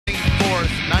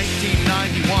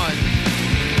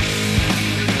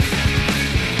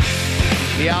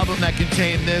The album that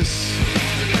contained this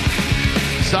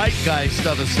zeitgeist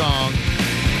of a song,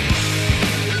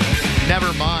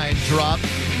 Nevermind, dropped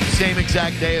same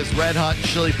exact day as Red Hot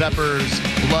Chili Peppers'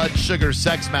 Blood Sugar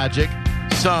Sex Magic.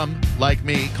 Some, like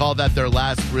me, call that their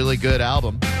last really good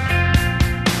album.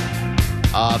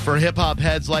 For hip-hop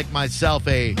heads like myself,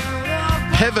 a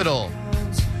pivotal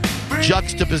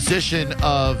juxtaposition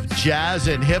of jazz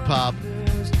and hip-hop,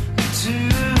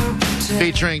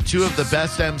 featuring two of the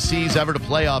best MCs ever to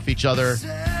play off each other,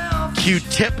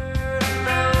 Q-Tip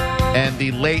and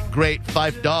the late, great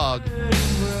Phife Dawg.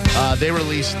 They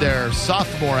released their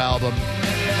sophomore album,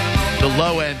 The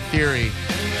Low End Theory.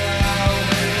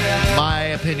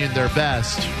 My opinion, their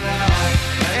best.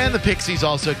 And the Pixies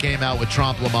also came out with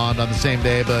Trompe Le Monde on the same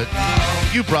day, but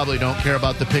you probably don't care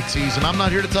about the Pixies, and I'm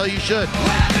not here to tell you should.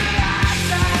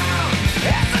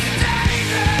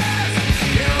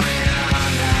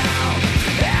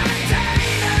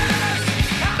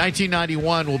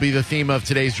 1991 will be the theme of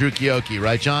today's Drew Kioki,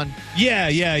 right, John? Yeah.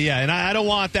 And I don't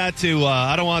want that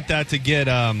to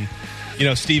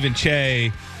get Stephen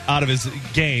Che out of his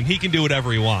game. He can do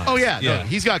whatever he wants. Oh yeah. No,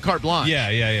 he's got carte blanche.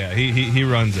 Yeah. He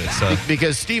runs it. So.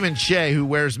 Because Stephen Che, who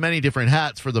wears many different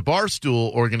hats for the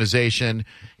Barstool organization,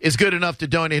 is good enough to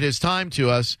donate his time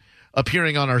to us,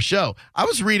 appearing on our show. I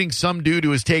was reading some dude who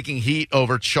was taking heat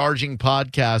over charging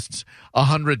podcasts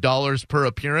 $100 per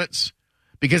appearance,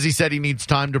 because he said he needs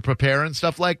time to prepare and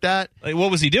stuff like that. Like, what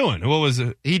was he doing? What was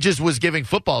it? He just was giving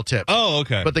football tips. Oh,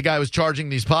 okay. But the guy was charging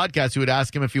these podcasts who would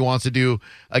ask him if he wants to do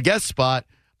a guest spot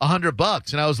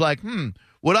 $100. And I was like,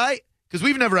 would I? Because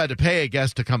we've never had to pay a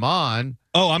guest to come on.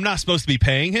 Oh, I'm not supposed to be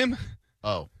paying him?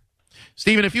 Oh.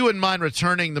 Stephen, if you wouldn't mind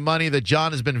returning the money that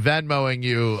John has been Venmoing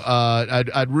you,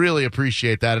 I'd really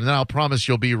appreciate that. And then I'll promise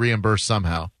you'll be reimbursed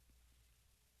somehow.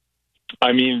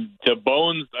 I mean, the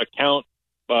Bones account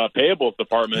payables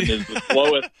department is the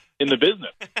slowest in the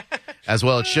business. As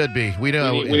well it should be. We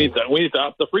need to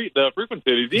up the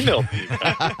frequency of these emails.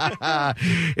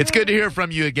 It's good to hear from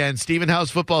you again, Stephen.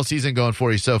 How's football season going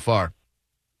for you so far?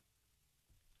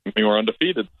 We were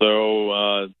undefeated,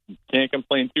 so can't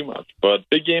complain too much. But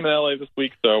big game in LA this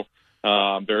week, so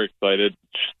I'm very excited.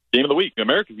 Game of the week,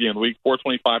 America's game of the week,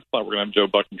 4:25. We're going to have Joe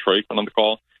Buck and Trey on the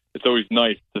call. It's always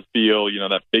nice to feel,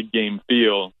 that big game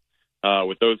feel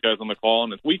with those guys on the call,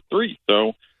 and it's week 3,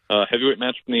 so heavyweight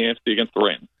match from the AFC against the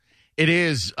Rams. It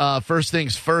is. First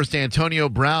things first, Antonio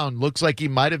Brown looks like he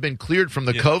might have been cleared from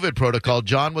the COVID protocol.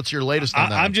 John, what's your latest on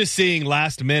that? I'm just seeing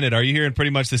last minute. Are you hearing pretty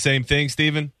much the same thing,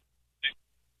 Stephen?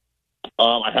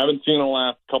 I haven't seen the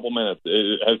last couple minutes.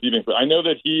 I know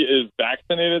that he is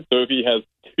vaccinated, so if he has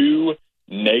 2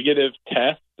 negative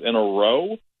tests in a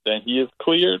row, then he is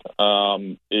cleared.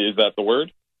 Is that the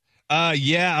word?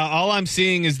 Yeah, all I'm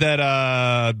seeing is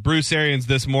that Bruce Arians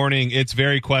this morning, it's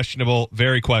very questionable,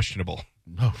 very questionable.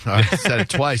 Oh, I said it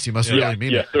twice. You must really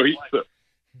mean it. So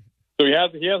he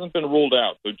hasn't been ruled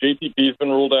out. So JPP's been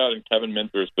ruled out, and Kevin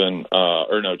Minter's been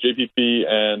JPP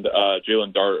and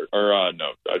Jaden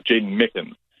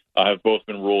Mickens have both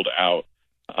been ruled out.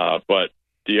 But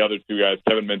the other 2 guys,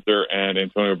 Kevin Minter and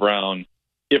Antonio Brown,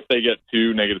 if they get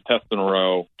 2 negative tests in a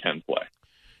row, can play.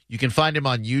 You can find him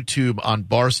on YouTube on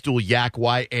Barstool Yak,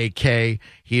 Y-A-K.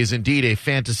 He is indeed a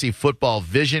fantasy football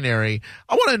visionary.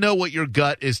 I want to know what your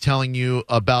gut is telling you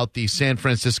about the San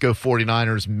Francisco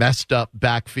 49ers messed up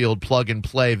backfield plug and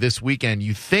play this weekend.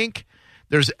 You think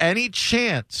there's any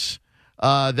chance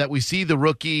that we see the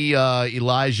rookie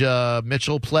Elijah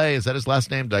Mitchell play? Is that his last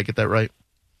name? Did I get that right?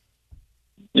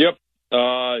 Yep,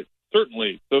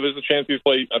 certainly. So there's a chance he's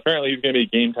played. Apparently he's going to be a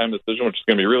game-time decision, which is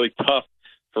going to be really tough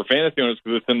for fantasy owners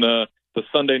because it's in the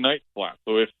Sunday night slot.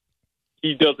 So if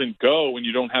he doesn't go and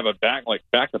you don't have a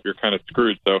backup, you're kind of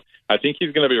screwed. So I think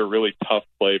he's going to be a really tough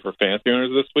play for fantasy owners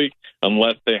this week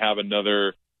unless they have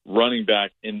another running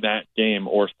back in that game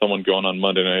or someone going on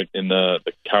Monday night in the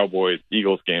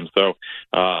Cowboys-Eagles game. So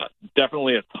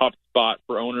definitely a tough spot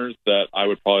for owners that I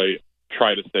would probably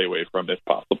try to stay away from if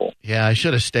possible. Yeah, I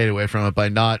should have stayed away from it by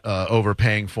not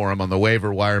overpaying for him on the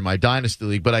waiver wire in my Dynasty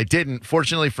League, but I didn't.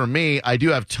 Fortunately for me, I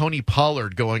do have Tony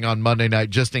Pollard going on Monday night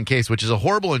just in case, which is a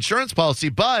horrible insurance policy,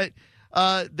 but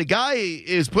the guy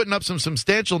is putting up some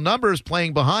substantial numbers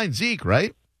playing behind Zeke,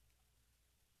 right?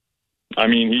 I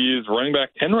mean, he is running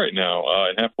back 10 right now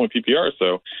in half-point PPR,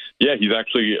 so yeah, he's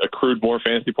actually accrued more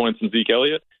fantasy points than Zeke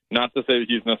Elliott. Not to say that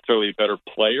he's necessarily a better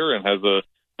player and has a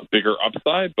bigger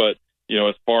upside, but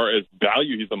as far as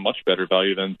value, he's a much better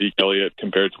value than Zeke Elliott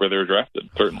compared to where they were drafted,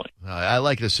 certainly. I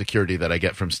like the security that I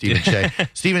get from Stephen Che.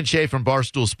 Stephen Che from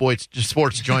Barstool Sports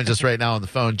joins us right now on the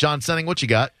phone. John Senning, what you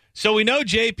got? So we know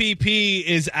JPP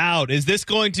is out. Is this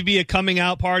going to be a coming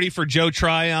out party for Joe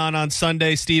Tryon on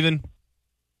Sunday, Steven?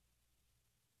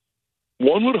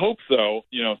 One would hope so.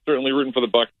 Certainly rooting for the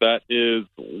Bucs. That is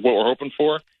what we're hoping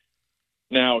for.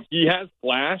 Now, he has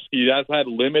flashed. He has had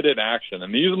limited action,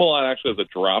 and they use him a lot actually as a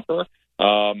dropper,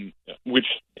 which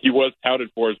he was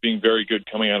touted for as being very good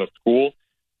coming out of school.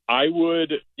 I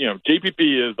would,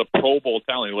 JPP is a Pro Bowl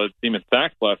talent. He led the team in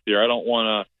sacks last year. I don't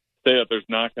want to say that there's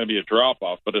not going to be a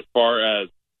drop-off, but as far as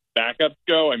backups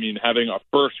go, having a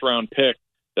first-round pick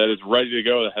that is ready to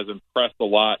go, that has impressed a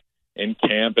lot in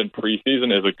camp and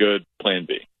preseason is a good plan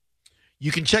B.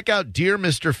 You can check out Dear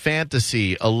Mr.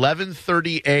 Fantasy,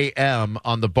 11:30 a.m.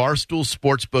 on the Barstool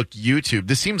Sportsbook YouTube.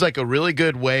 This seems like a really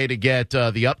good way to get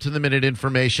the up-to-the-minute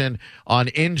information on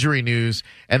injury news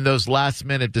and those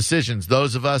last-minute decisions.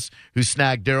 Those of us who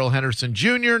snagged Darrell Henderson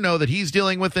Jr. know that he's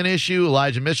dealing with an issue.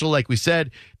 Elijah Mitchell, like we said,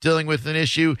 dealing with an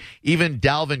issue. Even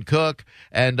Dalvin Cook.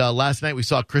 And last night we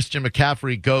saw Christian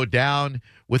McCaffrey go down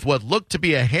with what looked to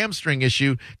be a hamstring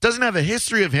issue. Doesn't have a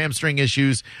history of hamstring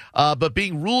issues, but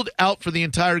being ruled out for the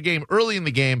entire game early in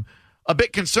the game, a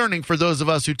bit concerning for those of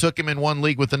us who took him in one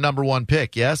league with the number one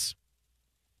pick, yes?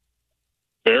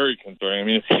 Very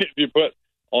concerning. If you put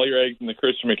all your eggs in the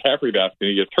Christian McCaffrey basket and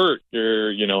he gets hurt,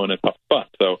 you're, in a tough spot.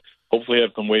 So hopefully you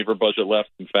have some waiver budget left,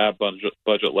 some fab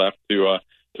budget left to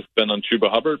spend on Chuba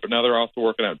Hubbard. But now they're also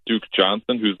working out Duke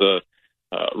Johnson, who's a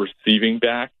receiving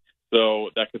back. So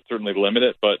that could certainly limit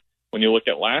it. But when you look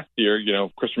at last year,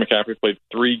 Christian McCaffrey played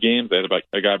 3 games. They had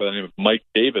a guy by the name of Mike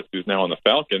Davis, who's now on the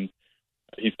Falcons.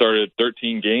 He started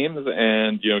 13 games,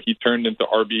 and, he turned into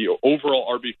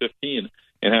overall RB15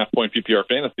 in half-point PPR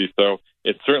fantasy. So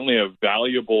it's certainly a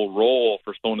valuable role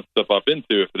for someone to step up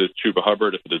into if it is Chuba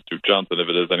Hubbard, if it is Duke Johnson, if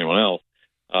it is anyone else.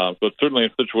 So it's certainly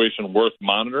a situation worth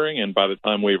monitoring, and by the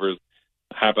time waivers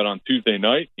happen on Tuesday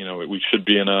night, we should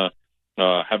be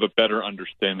have a better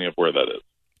understanding of where that is.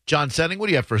 John Senning, what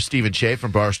do you have for Stephen Shea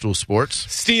from Barstool Sports?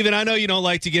 Stephen, I know you don't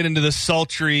like to get into the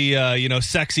sultry,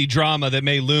 sexy drama that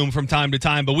may loom from time to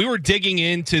time, but we were digging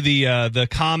into the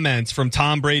comments from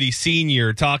Tom Brady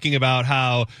Sr. talking about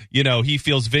how, he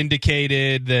feels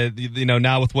vindicated, that,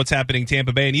 now with what's happening in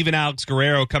Tampa Bay, and even Alex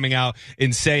Guerrero coming out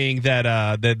and saying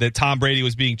that Tom Brady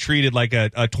was being treated like a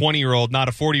 20-year-old, not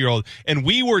a 40-year-old. And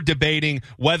we were debating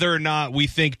whether or not we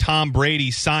think Tom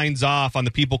Brady signs off on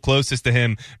the people closest to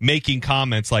him making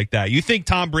comments like that. You think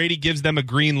Tom Brady gives them a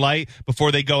green light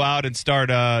before they go out and start,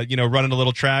 running a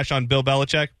little trash on Bill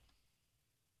Belichick?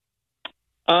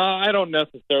 I don't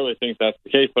necessarily think that's the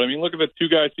case, but look at the 2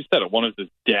 guys you said. One is his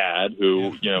dad,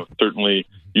 who, certainly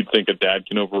you'd think a dad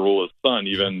can overrule his son,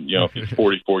 even, if he's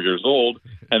 44 years old.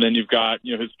 And then you've got,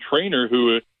 his trainer,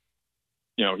 who,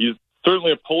 he's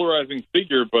certainly a polarizing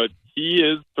figure, but he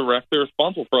is directly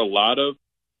responsible for a lot of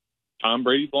Tom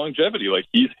Brady's longevity. Like,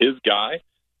 he's his guy.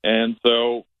 And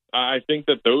so I think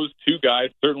that those 2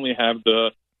 guys certainly have the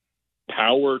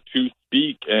power to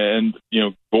speak and,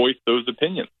 voice those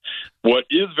opinions. What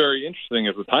is very interesting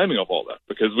is the timing of all that,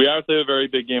 because we obviously have a very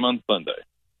big game on Sunday.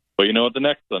 But you know what the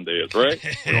next Sunday is, right?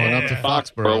 Going up to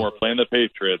Foxborough. We're playing the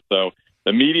Patriots. So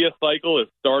the media cycle is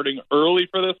starting early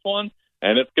for this one,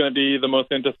 and it's going to be the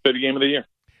most anticipated game of the year.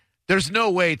 There's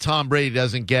no way Tom Brady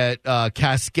doesn't get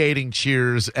cascading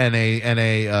cheers and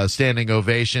a standing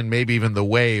ovation, maybe even the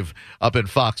wave up in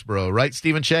Foxborough, right,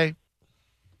 Stephen Shea?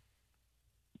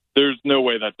 There's no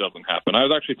way that doesn't happen. I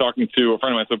was actually talking to a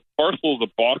friend of mine. So Barstool is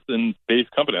a Boston-based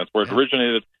company. That's where it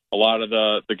originated. A lot of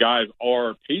the guys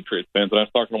are Patriots fans, and I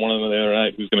was talking to one of them the other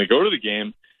night who's going to go to the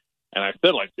game, and I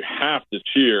said, you have to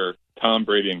cheer Tom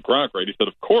Brady and Gronk, right? He said,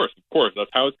 of course, that's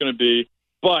how it's going to be.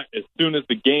 But as soon as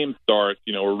the game starts,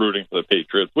 we're rooting for the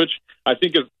Patriots, which I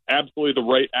think is absolutely the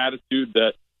right attitude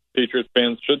that Patriots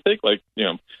fans should take.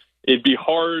 It'd be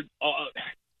hard.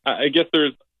 I guess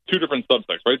there's 2 different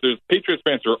subsects, right? There's Patriots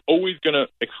fans who are always going to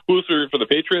exclusively root for the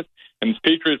Patriots, and there's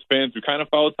Patriots fans who kind of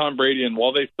follow Tom Brady. And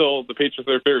while the Patriots are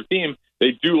their favorite team,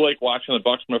 they do like watching the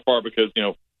Bucs from afar because,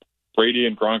 Brady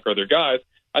and Gronk are their guys.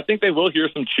 I think they will hear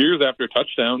some cheers after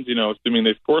touchdowns, assuming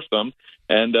they score some.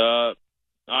 And,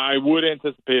 I would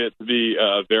anticipate it to be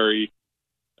a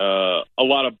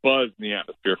lot of buzz in the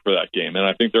atmosphere for that game, and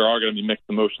I think there are going to be mixed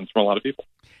emotions from a lot of people.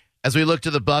 As we look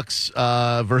to the Bucs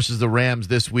versus the Rams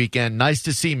this weekend, nice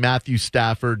to see Matthew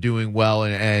Stafford doing well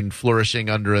and flourishing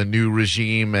under a new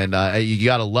regime, and you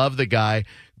got to love the guy.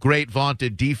 Great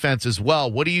vaunted defense as well.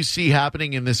 What do you see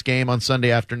happening in this game on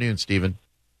Sunday afternoon, Stephen?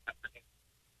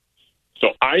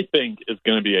 So I think it's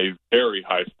going to be a very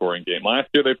high-scoring game. Last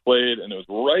year they played, and it was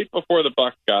right before the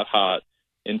Bucs got hot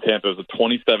in Tampa. It was a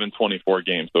 27-24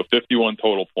 game, so 51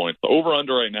 total points. The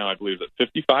over-under right now, I believe, is at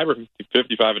 55 or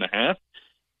 55 and a half.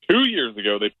 2 years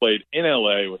ago, they played in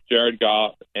L.A. with Jared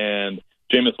Goff and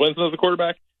Jameis Winston as the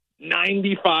quarterback.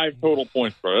 95 total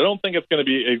points for it. I don't think it's going to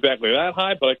be exactly that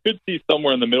high, but I could see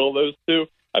somewhere in the middle of those two.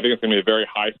 I think it's going to be a very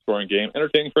high-scoring game,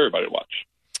 entertaining for everybody to watch.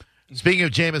 Speaking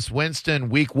of Jameis Winston,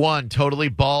 week 1, totally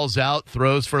balls out,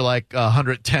 throws for like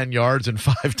 110 yards and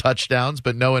 5 touchdowns,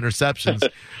 but no interceptions.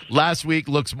 Last week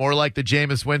looks more like the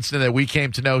Jameis Winston that we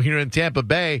came to know here in Tampa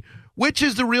Bay. Which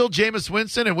is the real Jameis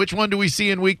Winston, and which one do we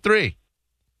see in week 3?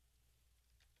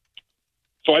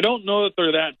 So I don't know that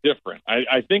they're that different.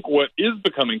 I think what is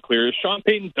becoming clear is Sean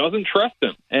Payton doesn't trust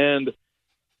him. And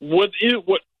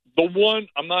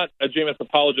I'm not a Jameis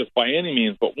apologist by any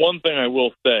means, but one thing I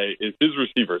will say is his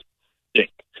receivers stink.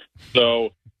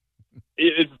 So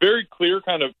it's very clear,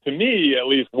 kind of, to me at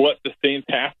least, what the Saints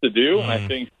have to do. And I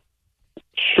think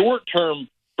short term,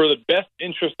 for the best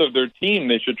interest of their team,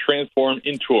 they should transform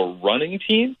into a running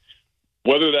team,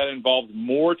 whether that involves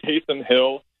more Taysom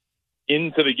Hill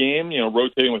into the game,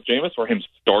 rotating with Jameis, or him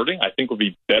starting, I think would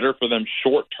be better for them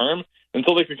short term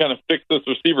until they can kind of fix this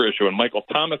receiver issue. And Michael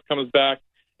Thomas comes back,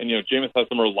 and Jameis has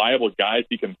some reliable guys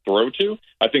he can throw to.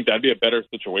 I think that'd be a better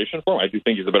situation for him. I do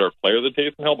think he's a better player than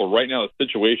Taysom Hill, but right now the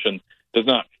situation does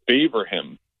not favor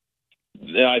him.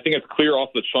 I think it's clear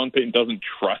also that Sean Payton doesn't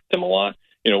trust him a lot.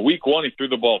 Week 1, he threw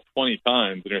the ball 20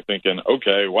 times, and you're thinking,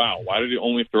 okay, wow, why did he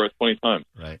only throw it 20 times?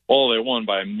 Right. Well, they won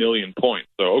by 1,000,000 points.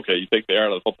 So, okay, you take the air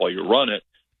out of the football, you run it.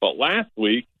 But last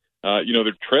week,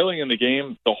 they're trailing in the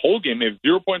game, the whole game. They have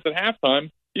 0 points at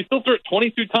halftime. He still threw it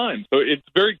 22 times. So it's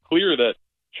very clear that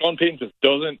Sean Payton just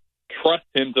doesn't trust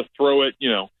him to throw it.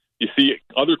 You see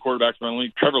other quarterbacks around the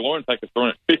league. Trevor Lawrence has thrown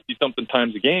it 50-something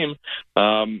times a game.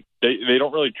 They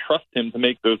don't really trust him to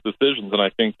make those decisions, and I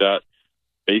think that,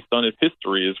 based on his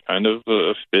history, is kind of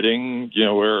fitting,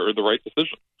 or the right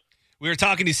decision. We were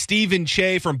talking to Stephen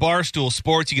Che from Barstool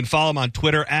Sports. You can follow him on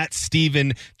Twitter at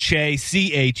Stephen Che,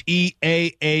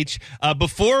 Cheah.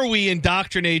 Before we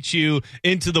indoctrinate you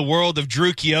into the world of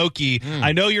Drew Kioki,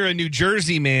 I know you're a New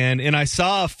Jersey man, and I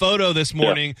saw a photo this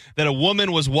morning that a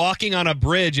woman was walking on a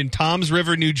bridge in Toms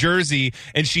River, New Jersey,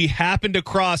 and she happened to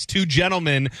cross 2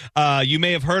 gentlemen. You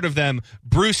may have heard of them,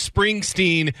 Bruce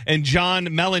Springsteen and John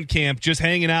Mellencamp, just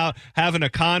hanging out, having a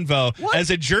convo. What? As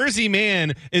a Jersey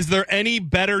man, is there any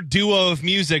better duo of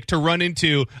music to run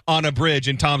into on a bridge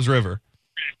in Toms River?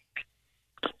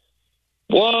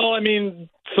 Well,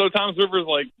 so Toms River is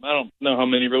I don't know how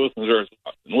many of your listeners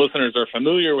are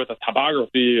familiar with the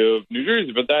topography of New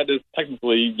Jersey, but that is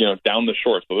technically, down the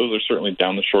shore. So those are certainly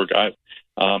down the shore guys,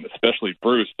 especially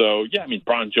Bruce. So yeah,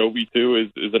 Bon Jovi too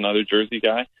is another Jersey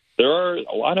guy. There are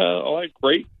a lot of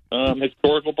great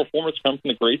historical performers come from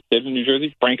the great state of New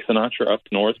Jersey. Frank Sinatra up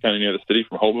north, kind of near the city,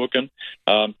 from Hoboken.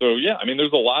 So yeah,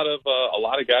 there's a lot of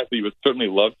guys that you would certainly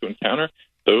love to encounter.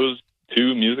 Those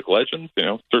 2 music legends,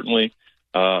 certainly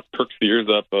perks the ears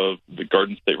up of the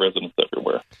Garden State residents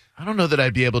everywhere. I don't know that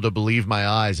I'd be able to believe my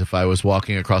eyes if I was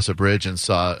walking across a bridge and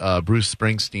saw Bruce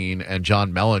Springsteen and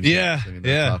John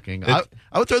Mellencamp talking.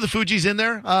 I would throw the Fugees in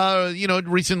there.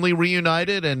 Recently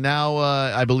reunited, and now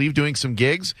I believe doing some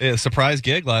gigs. Yeah, surprise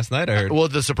gig last night, I heard. Well,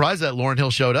 the surprise that Lauryn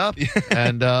Hill showed up,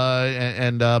 and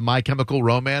My Chemical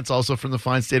Romance, also from the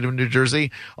fine state of New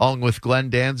Jersey, along with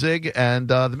Glenn Danzig and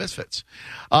the Misfits.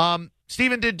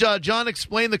 Stephen, did John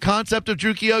explain the concept of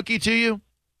Drew Kioki to you?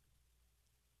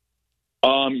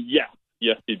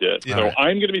 Yes, he did. Yeah. So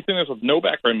I'm going to be singing this with no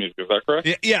background music. Is that correct?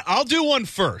 Yeah, I'll do one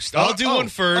first. One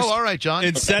first. Oh, all right, John.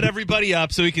 And set everybody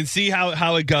up so we can see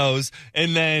how it goes.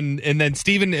 And then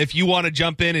Stephen, if you want to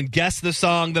jump in and guess the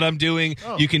song that I'm doing,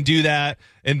 you can do that.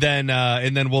 And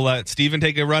then we'll let Stephen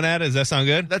take a run at it. Does that sound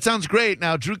good? That sounds great.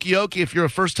 Now, Drew Kioki, if you're a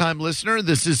first-time listener,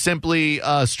 this is simply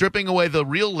stripping away the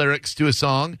real lyrics to a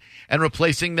song and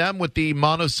replacing them with the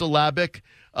monosyllabic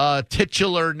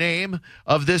titular name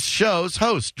of this show's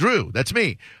host, Drew. That's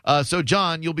me. So,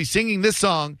 John, you'll be singing this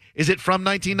song. Is it from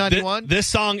 1991? This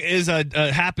song is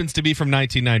happens to be from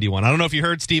 1991. I don't know if you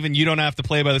heard, Stephen. You don't have to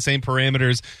play by the same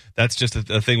parameters. That's just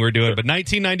a thing we're doing. But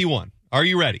 1991. Are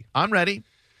you ready? I'm ready.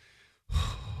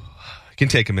 It can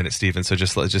take a minute, Stephen. So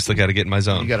just got to get in my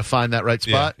zone. You got to find that right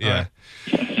spot. Yeah.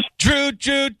 Right. Drew.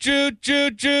 Drew. Drew.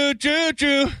 Drew. Drew. Drew.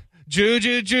 Drew. Drew.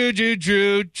 Drew. Drew.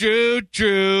 Drew. Drew. Drew.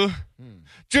 Drew.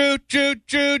 Drew, Drew,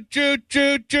 Drew, Drew,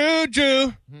 Drew, Drew,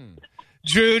 Drew.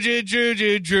 Drew, Drew,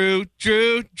 Drew, Drew,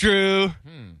 Drew, Drew.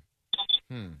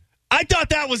 I thought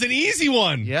that was an easy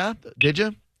one. Yeah, did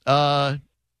you? I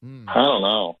don't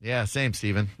know. Yeah, same,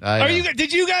 Stephen.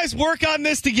 Did you guys work on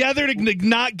this together to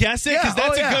not guess it? Because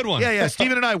that's a good one. Yeah.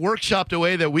 Stephen and I workshopped a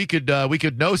way that we could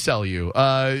no sell you.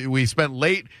 We spent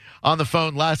late on the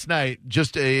phone last night,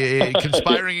 just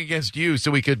conspiring against you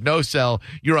so we could no-sell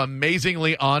your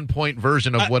amazingly on-point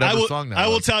version of whatever song that was. I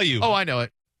will tell you. Oh, I know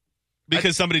it.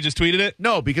 Because somebody just tweeted it?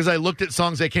 No, because I looked at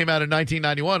songs that came out in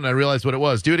 1991 and I realized what it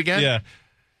was. Do it again? Yeah.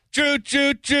 Drew,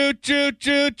 Drew, Drew, Drew,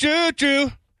 Drew, Drew,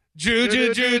 Drew. Drew,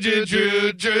 Drew, Drew, Drew,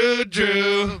 Drew, Drew,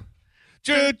 Drew.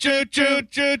 Drew, Drew, Drew,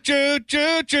 Drew, Drew,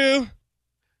 Drew, Drew.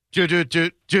 Drew, Drew,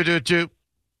 Drew, Drew, Drew, Drew.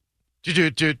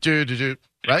 Drew, Drew, Drew, Drew, Drew.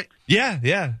 Right? Yeah,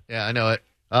 yeah. Yeah, I know it.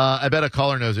 I bet a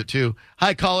caller knows it too.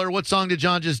 Hi, caller. What song did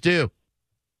John just do?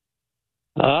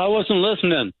 I wasn't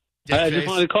listening. I just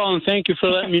wanted to call and thank you for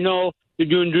letting me know you're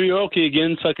doing Drukioki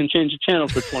again so I can change the channel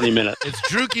for 20 minutes. It's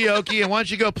Drukioki, and why don't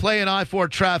you go play in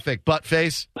I-4 traffic,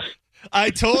 buttface?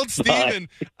 I told Steven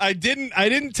I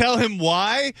didn't tell him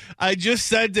why. I just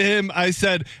said to him, I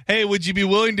said, hey, would you be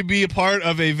willing to be a part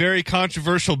of a very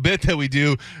controversial bit that we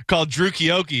do called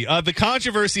Drukioki? The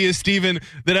controversy is, Steven,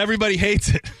 that everybody hates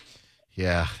it.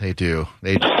 Yeah, they do.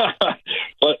 They do.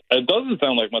 But it doesn't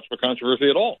sound like much of a controversy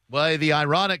at all. Well, the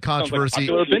ironic controversy,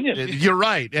 like opinion. You're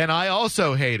right, and I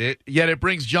also hate it, yet it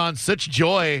brings John such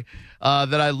joy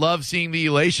that I love seeing the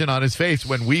elation on his face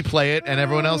when we play it and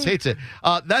everyone else hates it.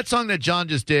 That song that John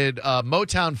just did,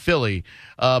 Motown Philly,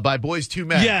 by Boyz II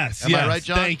Men. Yes, Am I right,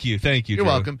 John? Thank you. You're Drew.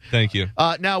 welcome. Thank you.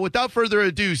 Now, without further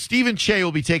ado, Stephen Che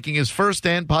will be taking his first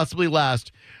and possibly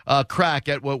last crack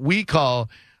at what we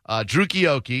call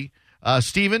Drukioki.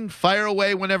 Stephen, fire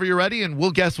away whenever you're ready, and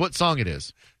we'll guess what song it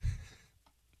is.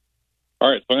 All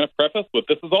right, so I'm going to preface with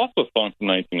this is also a song from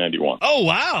 1991. Oh,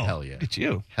 wow. Hell yeah. Look at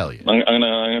you. Hell yeah. I'm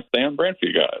gonna stay on brand for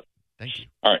you guys. Thank you.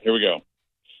 All right, here we go.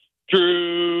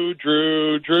 Drew,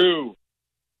 Drew, Drew.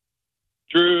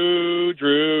 Drew,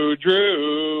 Drew,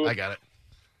 Drew. I got it.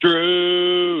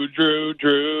 Drew, Drew,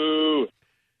 Drew.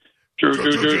 Drew,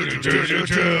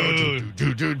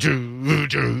 Drew,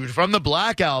 Drew. From the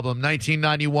Black Album,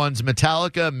 1991's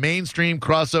Metallica mainstream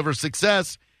crossover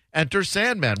success, Enter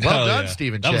Sandman. Well Hell done, yeah.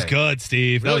 Stephen Che. That was good,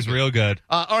 Steve. Really That was good. real good.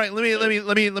 All right,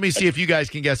 let me see if you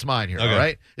guys can guess mine here. Okay. All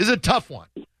right, this is a tough one,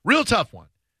 real tough one.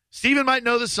 Stephen might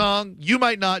know the song, you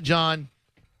might not, John.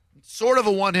 Sort of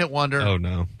a one-hit wonder. Oh,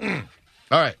 no.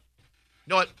 All right, you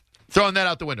know what? Throwing that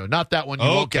out the window. Not that one. You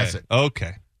won't guess it.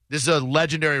 Okay. This is a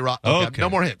legendary rock. Okay. No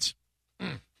more hints.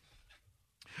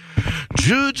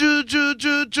 Drew, Drew, Drew,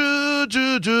 Drew,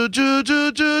 Drew, Drew, Drew, Drew,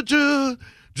 Drew, Drew, Drew.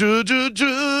 Drew, Drew,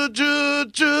 Drew, Drew,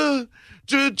 Drew.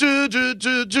 Drew, Drew, Drew,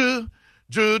 Drew, Drew.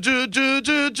 Drew, Drew, Drew,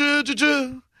 Drew, Drew,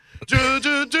 Drew. Drew,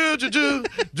 Drew, Drew, Drew, Drew.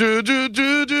 Drew, Drew,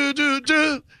 Drew, Drew, Drew,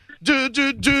 Drew. Drew,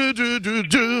 Drew, Drew, Drew, Drew,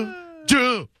 Drew.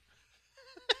 Drew.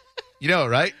 You know it,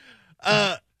 right?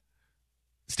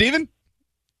 Steven?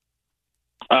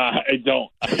 I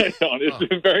don't.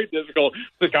 It's very difficult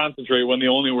to concentrate when the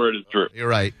only word is Drew. You're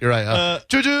right. You're right.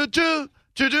 Drew, Drew, Drew,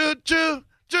 Drew, Drew, Drew,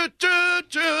 Drew, Drew,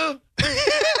 Drew.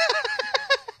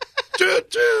 Drew,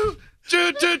 Drew,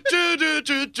 Drew, Drew, Drew,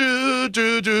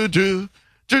 Drew, Drew, Drew,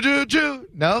 Drew, Drew.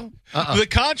 No? The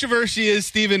controversy is,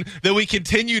 Stephen, that we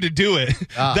continue to do it.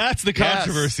 That's the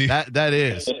controversy. Yes, that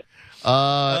is.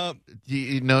 No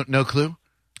clue?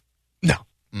 No.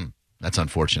 That's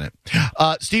unfortunate.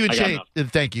 Stephen Che,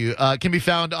 thank you. Can be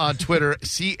found on Twitter,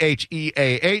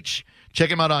 CHEAH.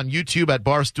 Check him out on YouTube at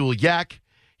Barstool Yak.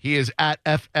 He is at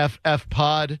FFF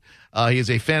Pod. He is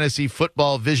a fantasy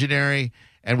football visionary,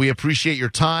 and we appreciate your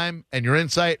time and your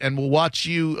insight, and we'll watch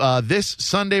you this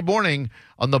Sunday morning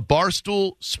on the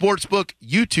Barstool Sportsbook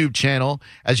YouTube channel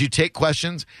as you take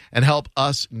questions and help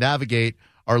us navigate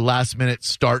our last-minute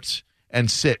starts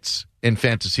and sits in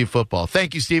fantasy football.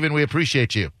 Thank you, Stephen. We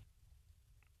appreciate you.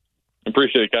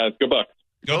 Appreciate it, guys. Go Bucks.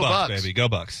 Go Bucks, baby. Go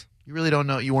Bucks. You really don't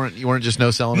know. You weren't just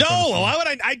no selling. No, why would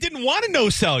I didn't want to no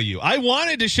sell you. I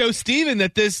wanted to show Steven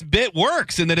that this bit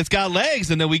works and that it's got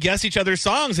legs and that we guess each other's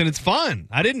songs and it's fun.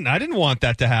 I didn't want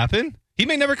that to happen. He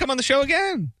may never come on the show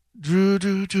again. Drew,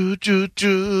 Drew, Drew, Drew,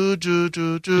 Drew, Drew,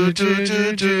 Drew, Drew,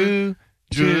 Drew,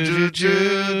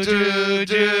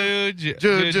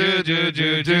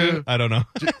 Drew, Drew. I don't know.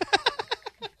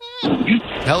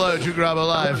 Hello, Drew Garabo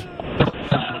Live.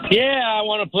 Yeah, I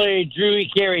want to play Drewy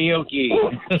karaoke.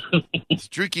 It's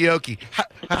Drukioki.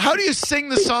 How do you sing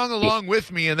the song along with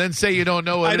me and then say you don't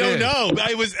know what it is? I don't know.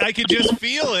 I could just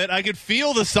feel it. I could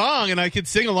feel the song and I could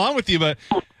sing along with you, but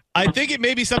I think it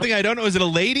may be something I don't know. Is it a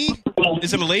lady?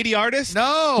 Is it a lady artist?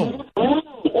 No.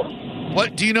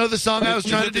 What? Do you know the song I was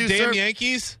trying to do, the Damn sir?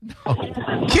 Yankees? No.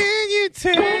 Can you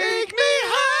take me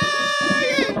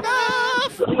high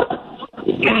enough?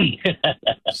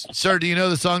 Sir, do you know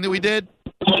the song that we did?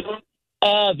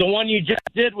 The one you just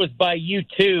did was by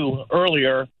U2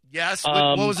 earlier. Yes.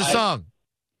 What was the song?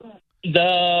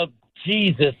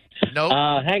 Jesus. Nope.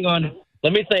 Hang on.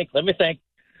 Let me think.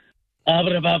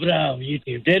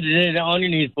 YouTube. Did it on your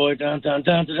knees, boy. Dun, dun,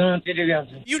 dun, dun, dun, dun,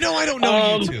 dun. You know I don't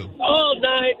know YouTube. All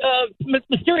night.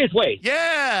 Mysterious Ways.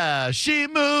 Yeah, she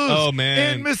moves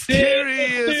man. in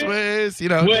mysterious ways. You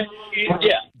know,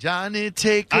 Yeah. Johnny,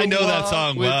 take a I know that walk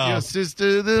song with well. your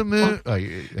sister, the moon. Oh,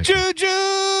 yeah.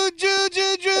 Juju,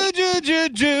 juju, juju,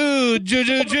 juju,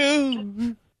 juju,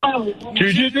 juju. All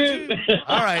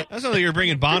right. That sounds like you're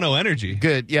bringing Bono energy.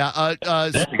 Good. Yeah.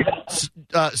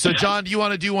 So, John, do you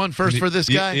want to do one first for this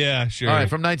guy? Yeah, sure. All right,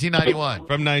 from 1991.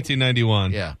 From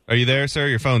 1991. Yeah. Are you there, sir?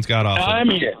 Your phone's got off. I'm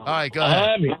here. All right, go ahead.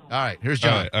 I'm here. All right, here's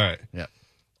John. All right.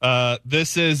 Yeah.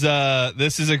 This is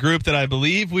a group that I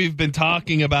believe we've been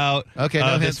talking about Okay,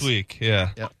 no this hints. week. Yeah.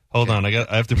 Yep. Hold on. I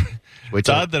have to. Wait It's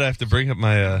till- odd that I have to bring up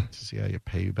my. To see how you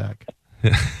pay you back.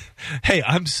 Hey,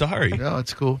 I'm sorry. No,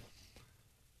 it's cool.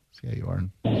 See how you are.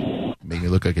 Make me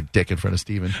look like a dick in front of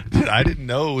Steven. I didn't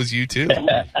know it was you too.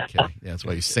 Okay. Yeah, that's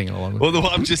why you're singing along with Well, me.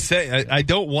 I'm just saying. I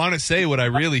don't want to say what I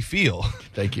really feel.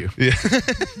 Thank you. Yeah.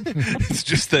 It's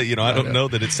just that I don't know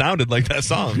that it sounded like that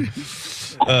song.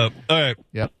 All right.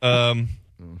 Yep.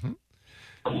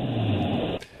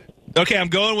 Okay, I'm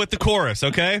going with the chorus.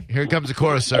 Okay. Here comes the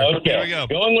chorus, sir. Okay. Here we go.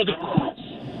 Going with the.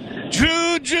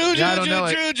 Drew, Drew, Yeah, I don't Drew, know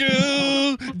Drew,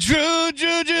 Drew,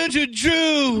 Drew, Drew, Drew,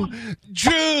 Drew,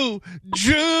 Drew,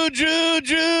 Drew, Drew, Drew,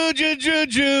 Drew, Drew, Drew,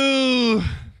 Drew.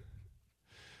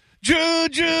 Drew,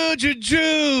 Drew, Drew,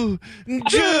 Drew,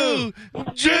 Drew,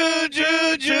 Drew,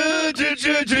 Drew, Drew, Drew,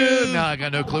 Drew, Drew. No, I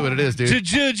got no clue what it is, dude.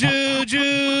 Drew, Drew,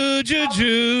 Drew, Drew,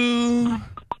 Drew.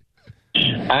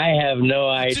 I have no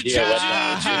idea what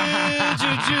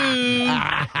that.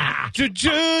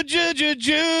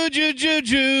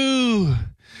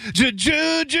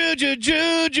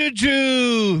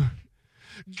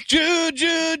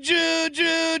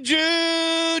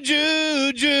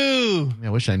 I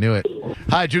wish I knew it.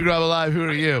 Hi, Drew Grub Alive. Who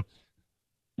are you?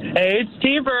 Hey, it's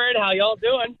T-Bird. How y'all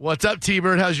doing? What's up,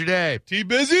 T-Bird? How's your day?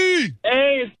 T-Busy.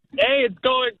 Hey, it's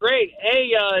going great.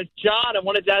 Hey, John, I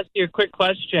wanted to ask you a quick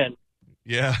question.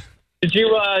 Yeah. Did you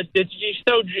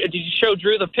show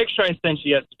Drew the picture I sent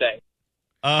you yesterday?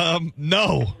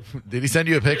 No. Did he send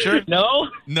you a picture? No.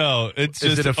 No, it's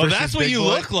Is just, it a Frisch's that's what Big you Boy?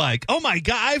 look like. Oh my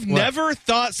God. I've What? never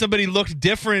thought somebody looked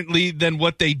differently than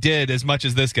what they did as much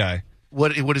as this guy.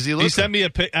 What does he look He like? sent me a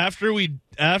pic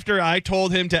after I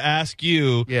told him to ask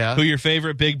you Yeah. who your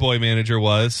favorite big boy manager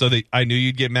was, so that I knew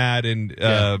you'd get mad and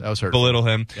Yeah, that was hurtful. belittle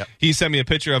him. Yep. He sent me a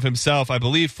picture of himself, I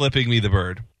believe, flipping me the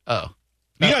bird. Oh.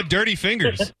 You got dirty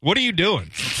fingers. What are you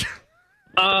doing?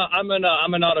 I'm an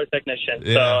auto technician, so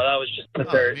Yeah. that was just the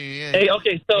third. yeah. Hey,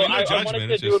 okay, so Well, no I judgment, wanted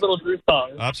to it's do a just little Drew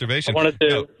song. Observation. I wanted to-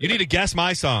 No, you need to guess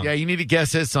my song. Yeah, you need to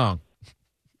guess his song.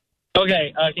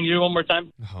 Okay, can you do it one more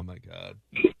time? Oh my God.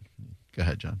 Go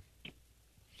ahead, John.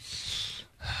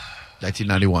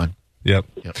 1991. Yep.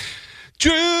 Yep.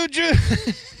 Drew, Drew.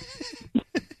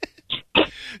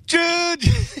 Drew,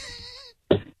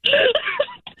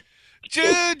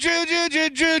 Drew, Drew, Drew,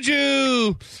 Drew, Drew,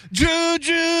 Drew,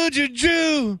 Drew, Drew,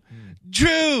 Drew,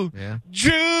 Drew, Yeah.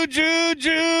 Drew, Drew,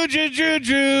 Drew, Drew, Drew,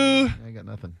 Drew, I got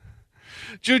nothing.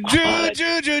 Drew, Drew,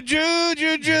 Drew, Drew, Drew,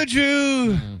 Drew, Drew,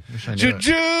 Drew, Wish I knew Drew, it.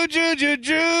 Drew, Drew, Drew,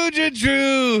 Drew, Drew,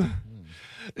 Drew.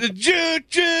 Drew,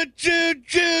 Drew, Drew,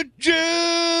 Drew,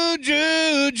 Drew,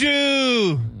 Drew,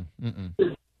 Drew.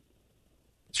 Mm-mm.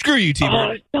 Screw you,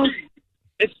 T-Bird.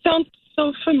 It sounds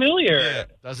so familiar. Yeah.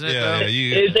 Doesn't it, Yeah, though? yeah,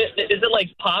 you, Is it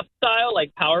like pop style,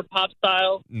 like power pop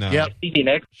style? no. Yep. Stevie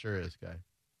Nicks? Sure is, guy.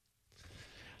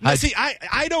 Now, see,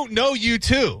 I don't know you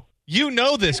too. You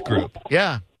know this group.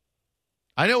 Yeah.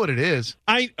 I know what it is.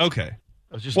 Okay.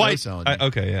 I was just Why? no-selling you.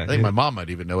 Okay, yeah. I think my mom might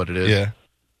even know what it is. Yeah.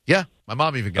 Yeah, my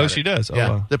mom even got Oh, it. she does? Oh, yeah.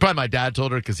 wow. Probably my dad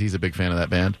told her because he's a big fan of that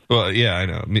band. Well, yeah, I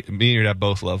know. Me and your dad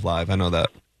both love Live. I know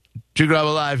that. Drew Grub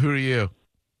Alive, who are you?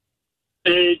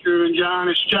 Hey, Drew and John,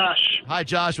 it's Josh. Hi,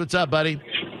 Josh. What's up, buddy?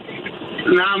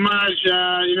 Not much.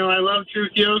 I love True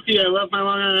Kyoki. I love my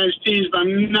Long Island Iced Teas, but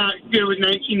I'm not good with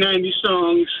 1990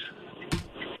 songs.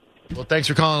 Well, thanks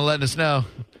for calling and letting us know.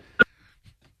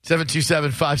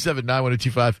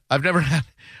 727-579-1025. I've never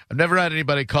had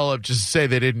anybody call up just to say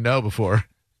they didn't know before.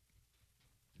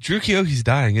 Drew Kyoki's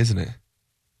dying, isn't it?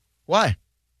 Why?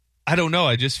 I don't know.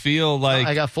 I just feel like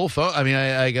I got full phone. I mean,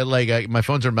 I got my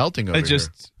phones are melting over here.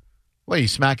 What are you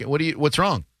smacking? What's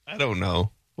wrong? I don't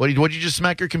know. What'd you just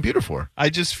smack your computer for? I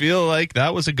just feel like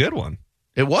that was a good one.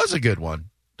 It was a good one.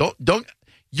 Don't.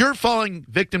 You're falling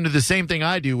victim to the same thing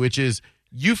I do, which is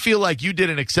you feel like you did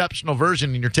an exceptional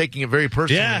version and you're taking it very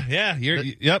personally. Yeah.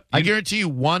 Yep. I guarantee you,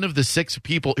 one of the 6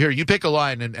 people here. You pick a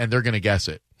line and they're going to guess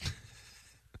it.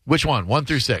 Which one? 1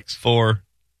 through 6. 4.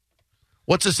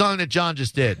 What's the song that John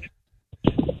just did?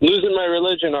 Losing My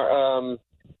Religion.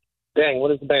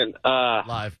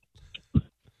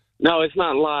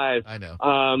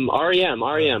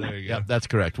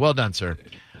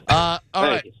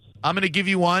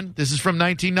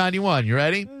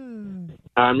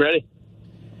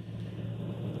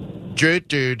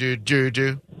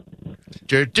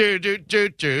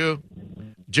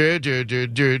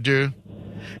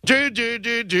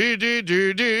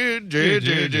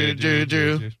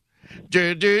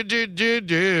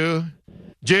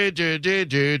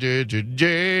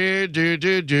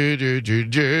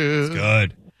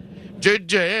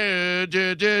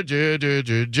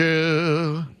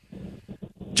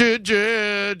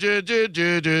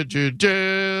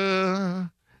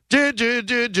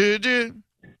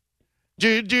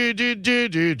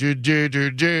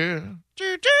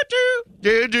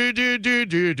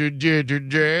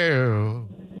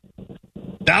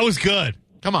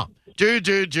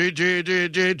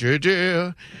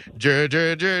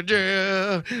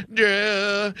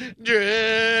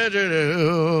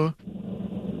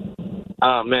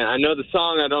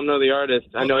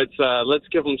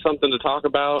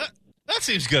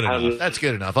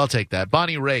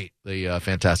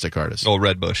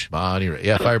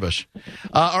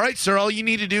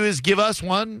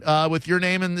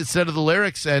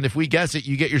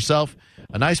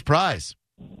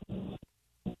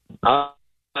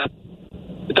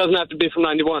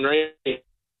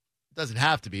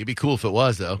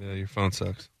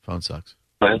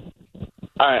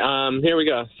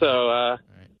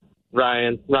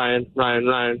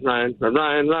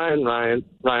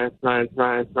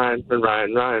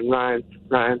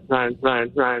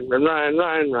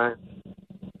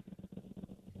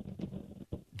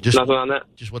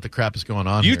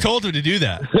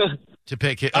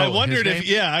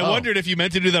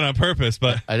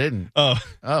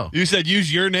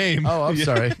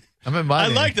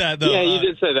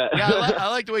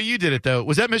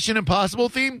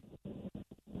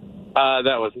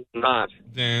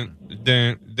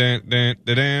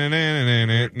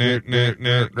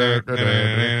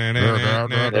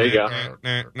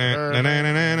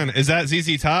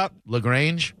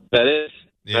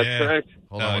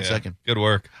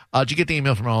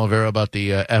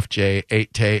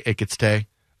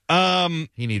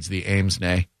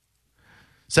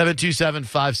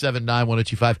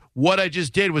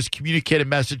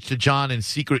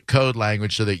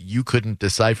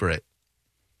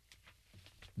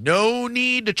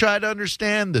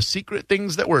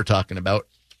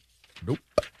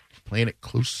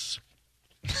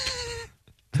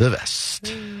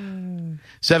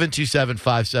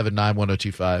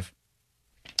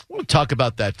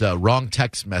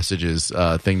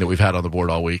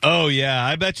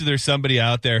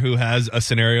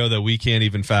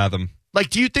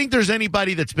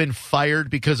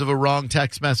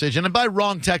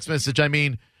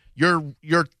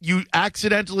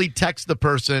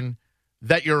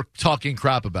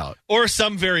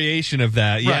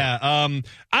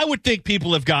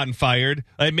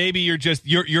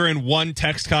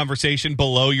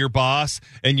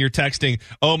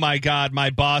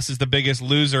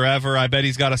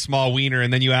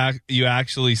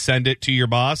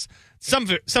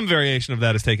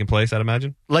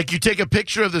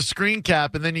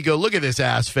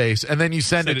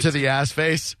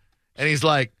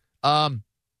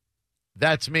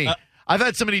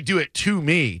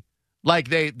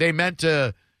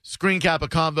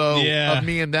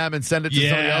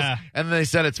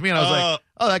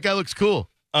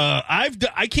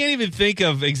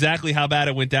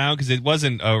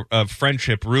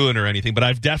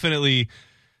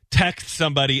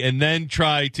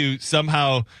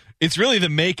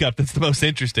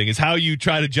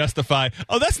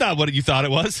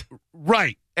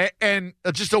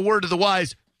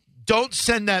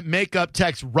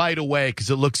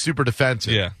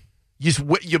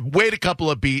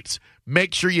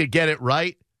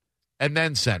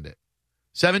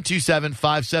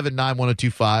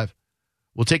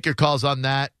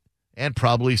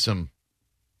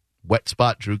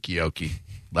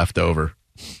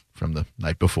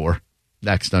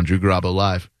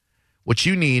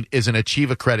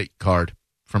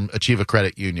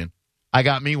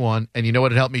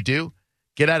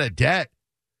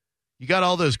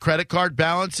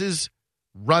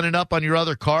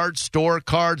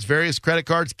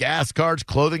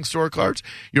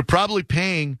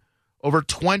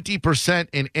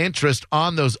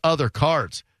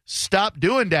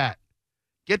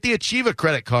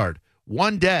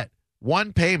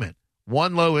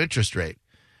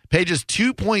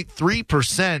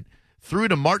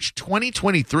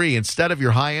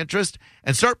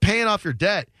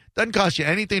 Doesn't cost you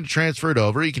anything to transfer it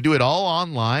over. You can do it all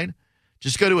online.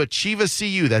 Just go to Achieva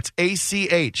CU. That's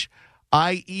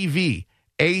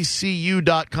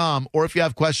ACHIEVACU.com. Or if you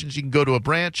have questions, you can go to a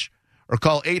branch or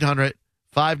call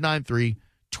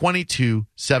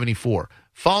 800-593-2274.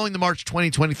 Following the March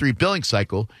 2023 billing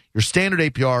cycle, your standard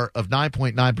APR of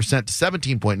 9.9% to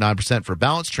 17.9% for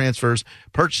balance transfers,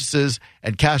 purchases,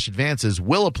 and cash advances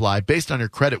will apply based on your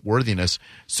credit worthiness.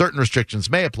 Certain restrictions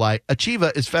may apply.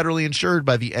 Achieva is federally insured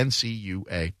by the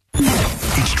NCUA.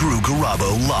 It's Drew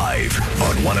Garabo live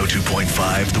on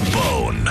 102.5 The Bone.